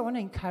 I tell you, I want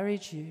to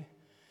encourage you.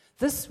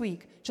 This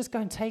week, just go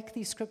and take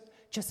these scriptures,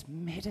 just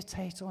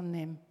meditate on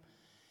them.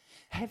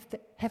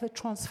 Have a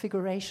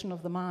transfiguration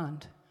of the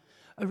mind,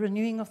 a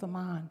renewing of the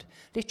mind.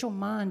 Let your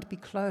mind be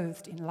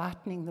clothed in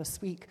lightning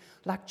this week,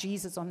 like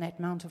Jesus on that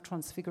Mount of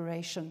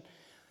Transfiguration.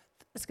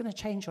 It's going to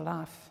change your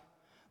life.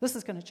 This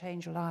is going to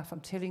change your life, I'm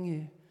telling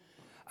you.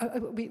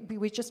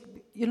 We just,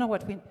 you know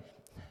what,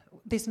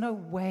 there's no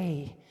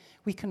way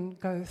we can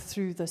go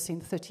through this in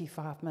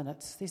 35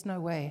 minutes. There's no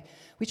way.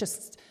 We're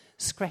just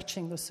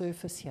scratching the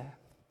surface here.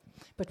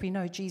 But we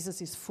know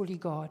Jesus is fully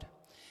God.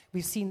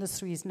 We've seen this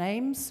through his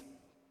names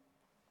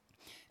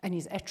and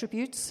his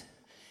attributes,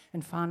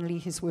 and finally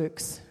his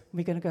works.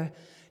 We're going to go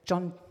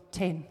John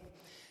 10,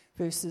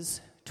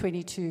 verses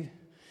 22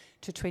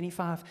 to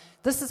 25.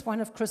 This is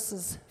one of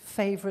Chris's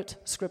favorite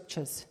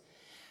scriptures,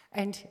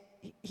 and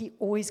he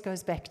always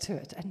goes back to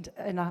it,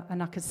 and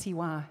I can see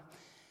why.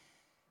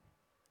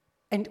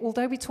 And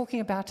although we're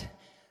talking about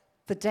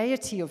the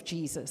deity of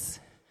Jesus,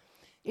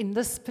 in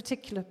this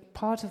particular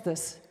part of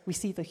this, we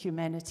see the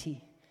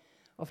humanity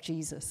of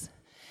Jesus.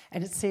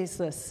 And it says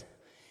this: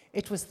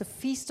 it was the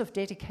feast of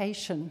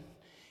dedication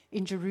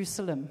in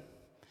Jerusalem,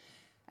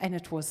 and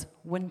it was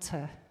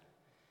winter.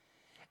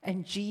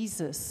 And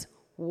Jesus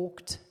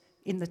walked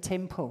in the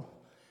temple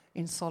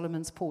in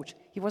Solomon's porch.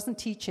 He wasn't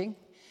teaching,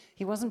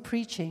 he wasn't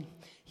preaching,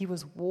 he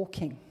was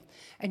walking.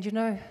 And you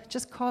know,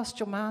 just cast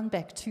your mind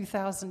back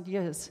 2,000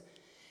 years.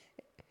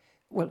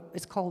 Well,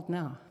 it's cold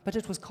now, but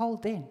it was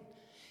cold then.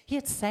 He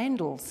had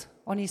sandals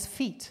on his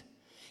feet.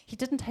 He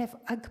didn't have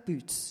Ugg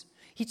boots.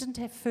 He didn't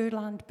have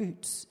fur-lined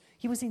boots.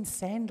 He was in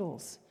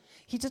sandals.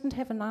 He didn't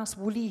have a nice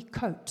woolly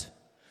coat.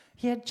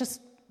 He had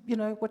just,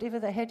 whatever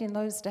they had in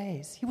those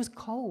days. He was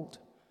cold.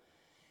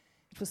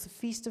 It was the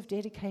Feast of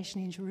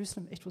Dedication in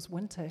Jerusalem. It was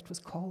winter. It was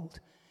cold.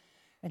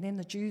 And then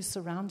the Jews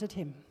surrounded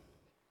him.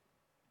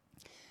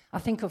 I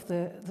think of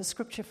the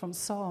scripture from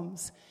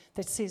Psalms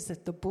that says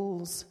that the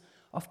bulls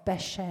of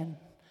Bashan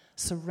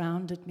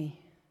surrounded me.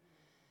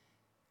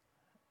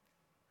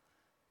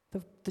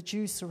 The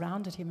Jews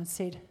surrounded him and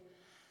said,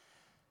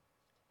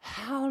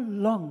 "How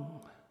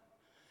long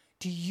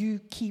do you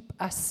keep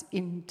us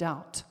in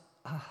doubt?"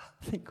 I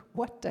think,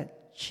 what a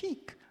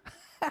cheek.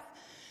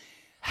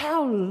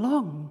 How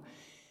long?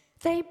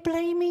 They're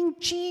blaming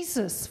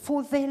Jesus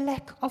for their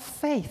lack of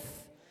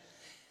faith.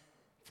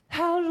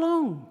 How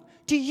long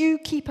do you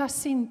keep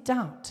us in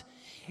doubt?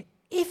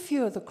 If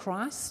you're the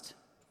Christ,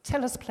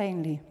 tell us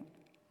plainly.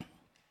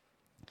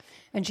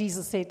 And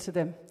Jesus said to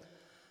them,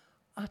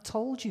 "I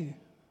told you,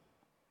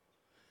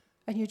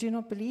 and you do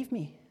not believe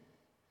me.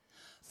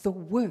 The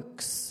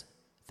works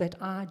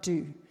that I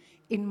do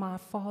in my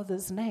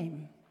Father's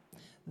name,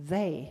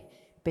 they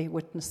bear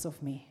witness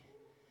of me."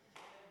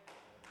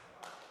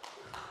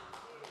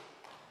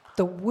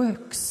 The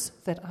works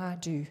that I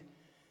do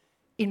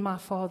in my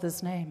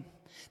Father's name.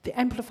 The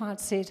Amplified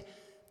said,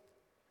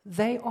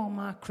 they are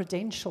my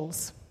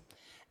credentials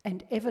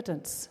and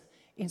evidence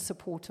in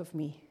support of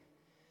me.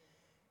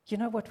 You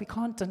know what? We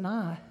can't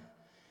deny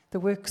the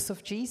works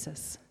of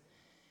Jesus.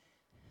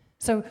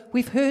 So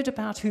we've heard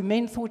about who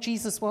men thought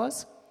Jesus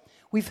was.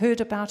 We've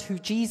heard about who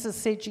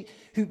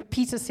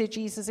Peter said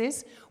Jesus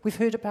is. We've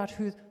heard about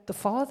who the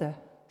Father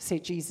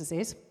said Jesus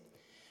is.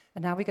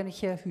 And now we're going to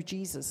hear who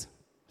Jesus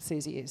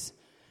says he is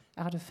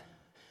out of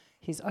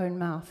his own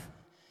mouth.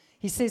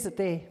 He says it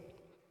there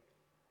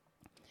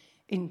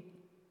in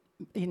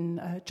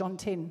John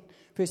 10,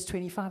 verse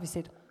 25. He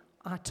said,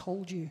 "I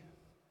told you.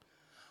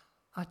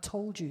 I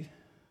told you."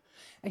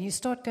 And you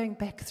start going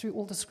back through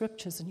all the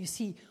scriptures and you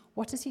see,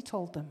 what has he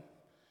told them?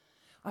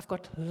 I've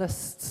got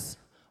lists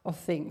of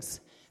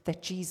things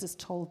that Jesus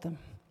told them.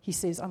 He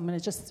says, I'm going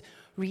to just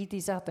read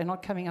these out. They're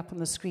not coming up on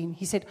the screen.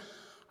 He said,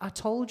 "I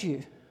told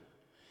you,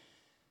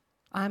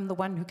 I'm the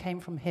one who came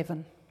from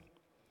heaven,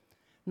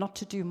 not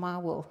to do my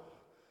will,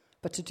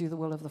 but to do the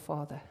will of the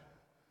Father."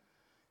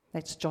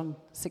 That's John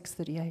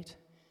 6:38.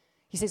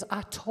 He says,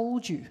 "I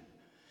told you,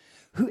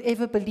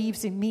 whoever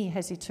believes in me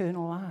has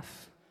eternal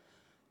life."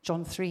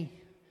 John 3.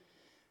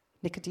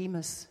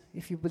 Nicodemus,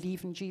 if you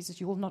believe in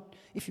Jesus, you will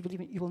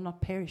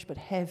not perish, but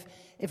have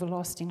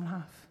everlasting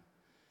life.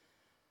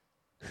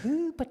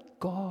 Who but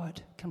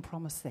God can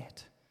promise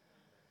that?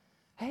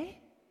 Hey?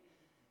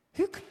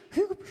 Who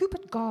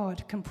but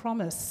God can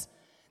promise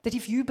that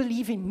if you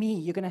believe in me,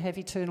 you're going to have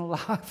eternal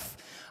life?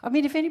 I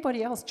mean, if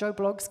anybody else, Joe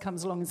Bloggs,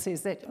 comes along and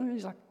says that,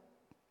 he's like,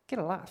 get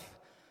a life.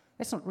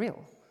 That's not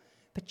real.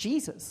 But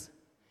Jesus,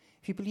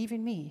 if you believe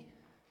in me,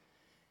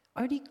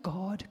 only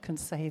God can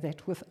say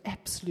that with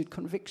absolute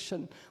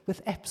conviction,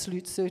 with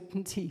absolute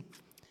certainty.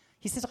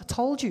 He says, I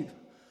told you,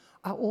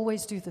 I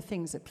always do the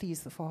things that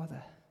please the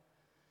Father.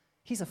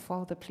 He's a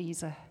Father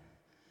pleaser.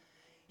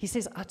 He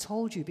says, I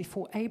told you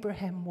before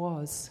Abraham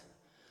was,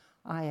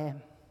 I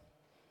am.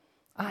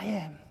 I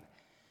am.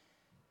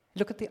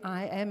 Look at the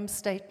I am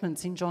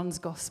statements in John's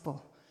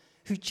Gospel,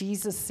 who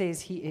Jesus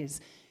says he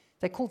is.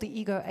 They're called the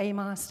ego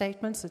eimi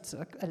statements. It's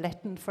a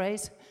Latin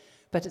phrase,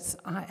 but it's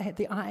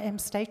the I am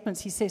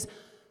statements. He says,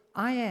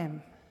 I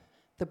am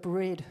the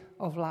bread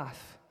of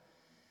life.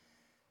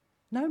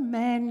 No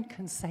man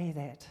can say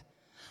that.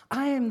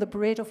 I am the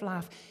bread of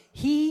life.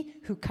 He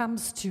who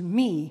comes to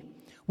me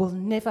will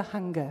never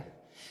hunger,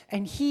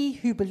 and he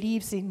who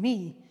believes in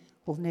me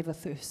will never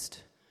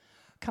thirst.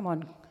 Come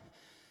on.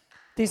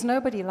 There's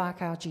nobody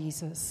like our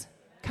Jesus.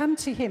 Come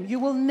to him. You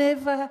will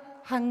never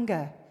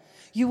hunger.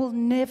 You will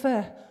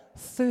never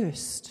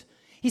thirst.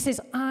 He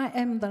says, I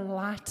am the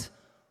light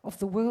of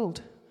the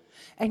world,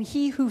 and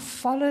he who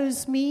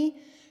follows me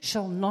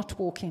shall not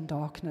walk in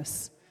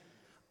darkness.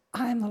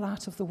 I am the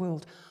light of the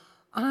world.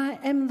 I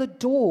am the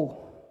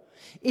door.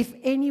 If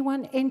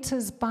anyone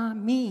enters by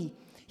me,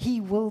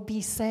 he will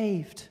be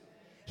saved.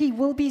 He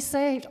will be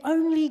saved.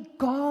 Only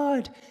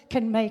God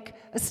can make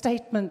a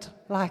statement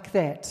like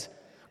that.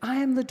 I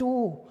am the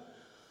door.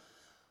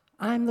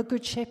 I am the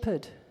good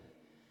shepherd.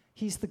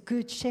 He's the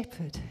good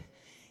shepherd.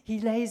 He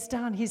lays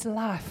down his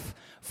life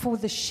for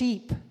the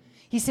sheep.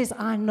 He says,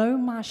 I know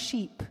my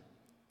sheep,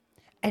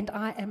 and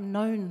I am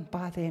known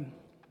by them.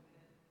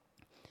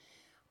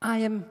 I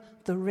am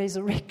the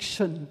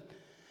resurrection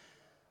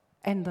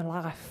and the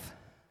life.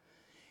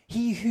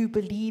 He who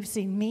believes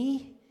in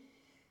me,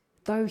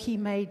 though he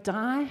may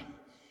die,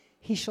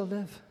 he shall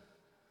live.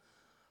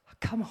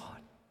 Come on.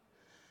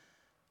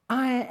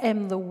 I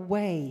am the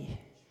way,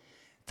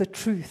 the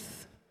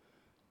truth,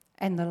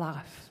 and the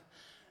life.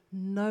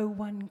 No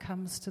one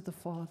comes to the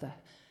Father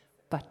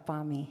but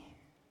by me.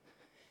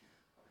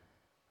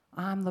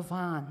 I'm the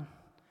vine,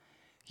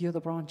 you're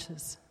the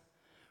branches.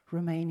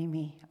 Remain in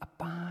me,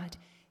 abide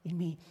in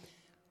me.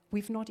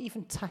 We've not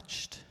even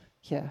touched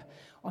here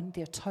on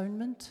the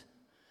atonement.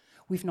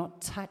 We've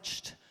not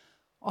touched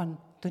on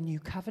the new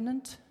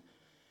covenant.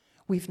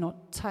 We've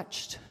not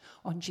touched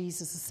on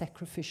Jesus'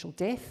 sacrificial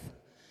death,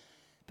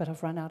 but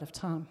I've run out of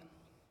time.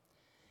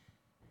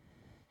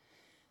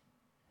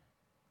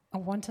 I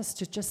want us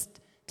to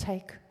just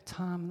take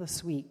time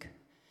this week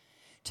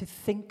to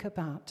think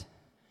about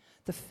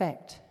the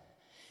fact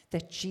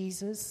that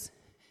Jesus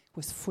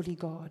was fully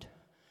God.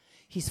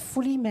 He's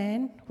fully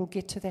man. We'll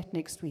get to that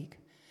next week.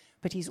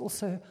 But he's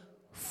also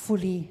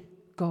fully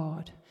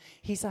God.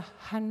 He's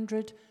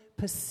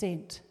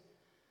 100%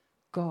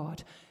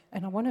 God.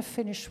 And I want to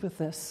finish with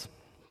this.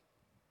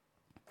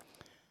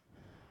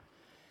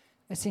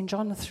 It's in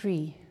John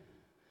 3.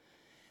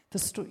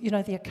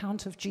 The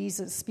account of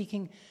Jesus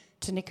speaking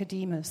to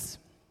Nicodemus.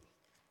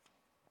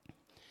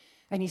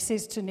 And he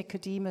says to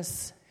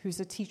Nicodemus, who's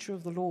a teacher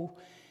of the law,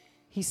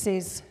 he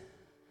says,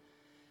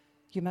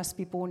 you must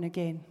be born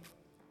again.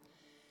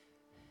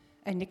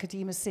 And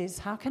Nicodemus says,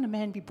 how can a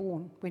man be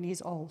born when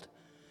he's old?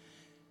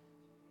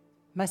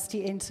 Must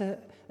he enter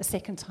a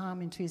second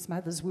time into his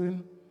mother's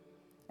womb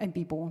and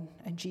be born?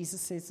 And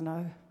Jesus says,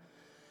 no.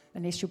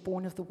 Unless you're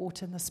born of the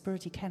water and the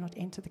Spirit, you cannot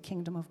enter the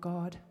kingdom of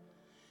God.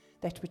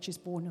 That which is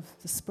born of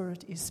the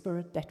Spirit is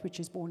spirit. That which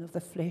is born of the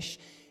flesh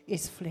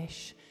is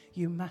flesh.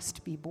 You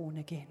must be born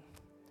again.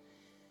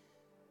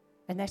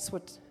 And that's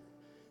what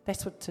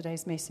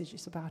today's message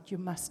is about. You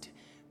must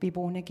be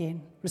born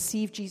again.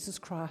 Receive Jesus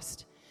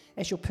Christ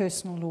as your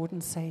personal Lord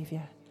and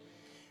Savior.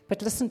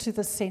 But listen to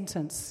this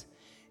sentence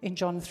in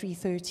John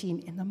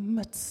 3:13. In the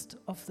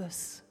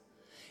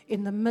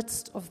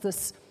midst of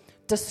this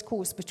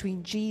discourse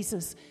between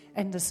Jesus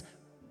and this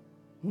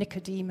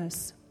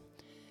Nicodemus,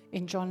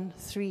 in John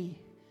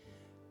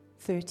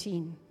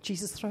 3:13,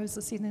 Jesus throws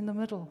this in the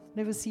middle.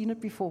 Never seen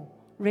it before.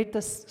 Read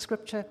this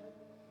scripture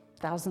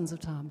thousands of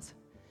times.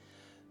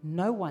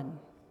 No one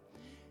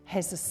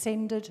has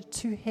ascended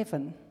to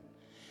heaven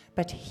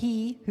but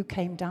he who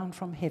came down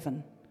from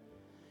heaven.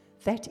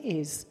 That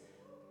is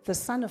the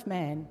Son of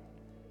Man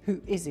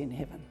who is in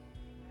heaven.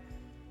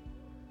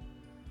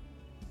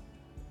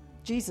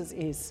 Jesus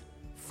is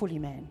fully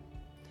man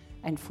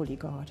and fully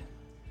God.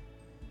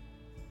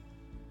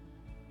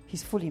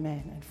 He's fully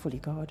man and fully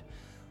God.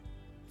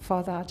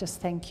 Father, I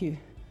just thank you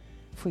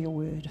for your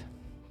word.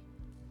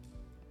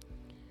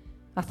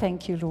 I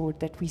thank you, Lord,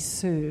 that we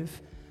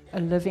serve a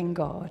living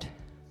God,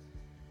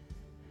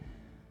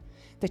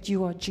 that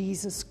you are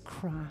Jesus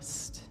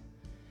Christ,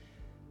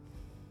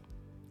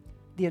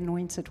 the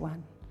Anointed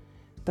One,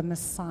 the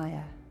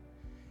Messiah,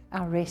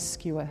 our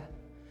rescuer.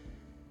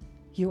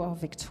 You are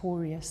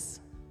victorious.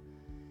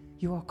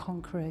 You are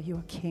conqueror. You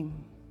are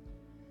King,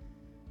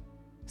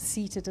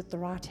 seated at the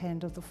right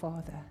hand of the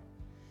Father.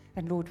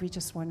 And Lord, we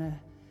just want to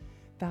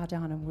bow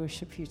down and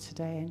worship you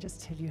today and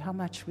just tell you how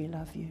much we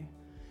love you,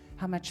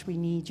 how much we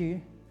need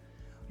you.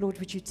 Lord,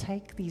 would you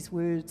take these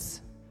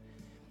words,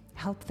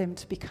 help them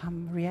to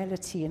become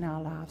reality in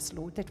our lives,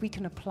 Lord, that we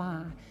can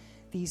apply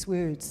these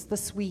words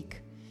this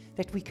week,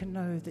 that we can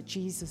know that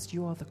Jesus,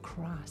 you are the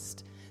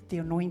Christ, the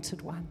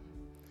Anointed One,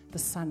 the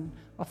Son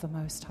of the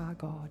Most High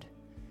God.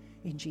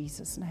 In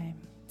Jesus' name,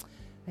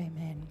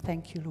 amen.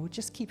 Thank you, Lord.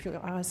 Just keep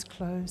your eyes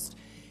closed,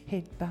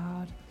 head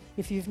bowed.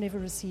 If you've never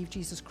received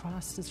Jesus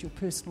Christ as your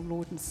personal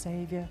Lord and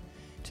Savior,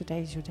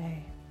 today's your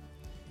day.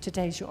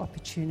 Today's your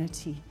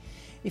opportunity.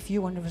 If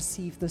you want to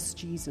receive this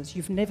Jesus,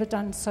 you've never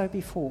done so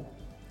before,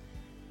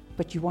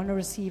 but you want to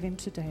receive him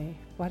today,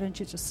 why don't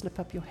you just slip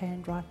up your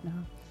hand right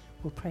now?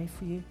 We'll pray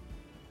for you.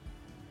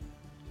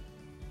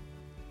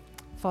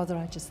 Father,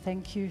 I just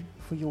thank you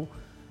for your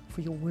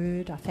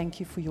word. I thank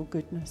you for your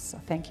goodness. I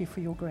thank you for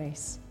your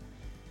grace.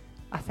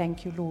 I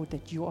thank you, Lord,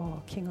 that you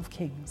are King of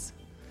Kings,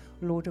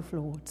 Lord of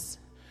Lords.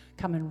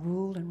 Come and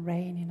rule and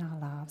reign in our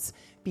lives.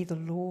 Be the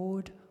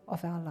Lord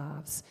of our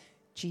lives.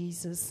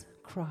 Jesus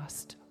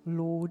Christ,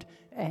 Lord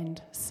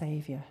and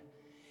Savior.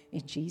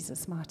 In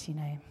Jesus' mighty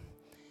name.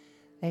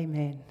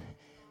 Amen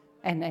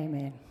and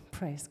amen.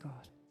 Praise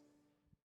God.